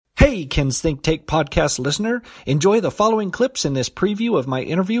Hey, Ken's Think Take podcast listener. Enjoy the following clips in this preview of my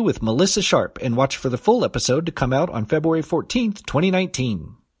interview with Melissa Sharpe and watch for the full episode to come out on February 14th,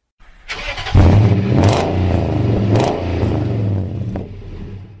 2019.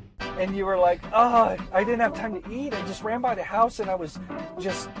 And you were like, oh, I didn't have time to eat. I just ran by the house and I was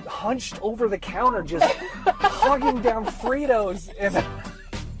just hunched over the counter, just hogging down Fritos. And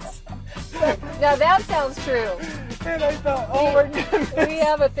now that sounds true. And I thought, oh my goodness. We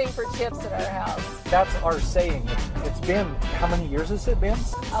have a thing for chips at our house. That's our saying. It's been, how many years has it been?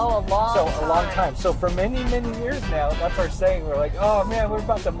 Oh, a long time. So for many, many years now, that's our saying. We're like, oh man, we're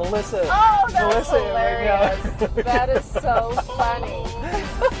about to Melissa. Oh, that's hilarious. Right that is so funny.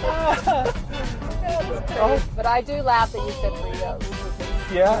 But I do laugh that you said Fritos.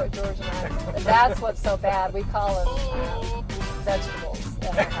 Yeah. George and I. That's what's so bad. We call them vegetables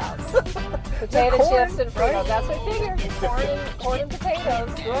at our house. Potato chips and Fritos. Right? That's what I figured. Corn and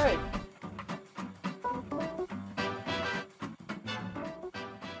potatoes. Right.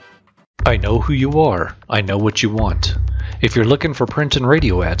 I know who you are. I know what you want. If you're looking for print and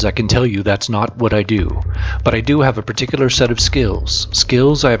radio ads, I can tell you that's not what I do. But I do have a particular set of skills.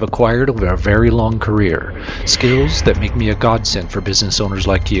 Skills I have acquired over a very long career. Skills that make me a godsend for business owners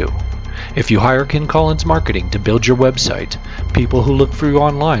like you. If you hire Ken Collins Marketing to build your website, people who look for you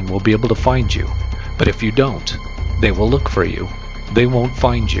online will be able to find you. But if you don't, they will look for you. They won't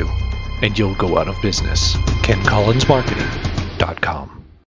find you. And you'll go out of business. KenCollinsMarketing.com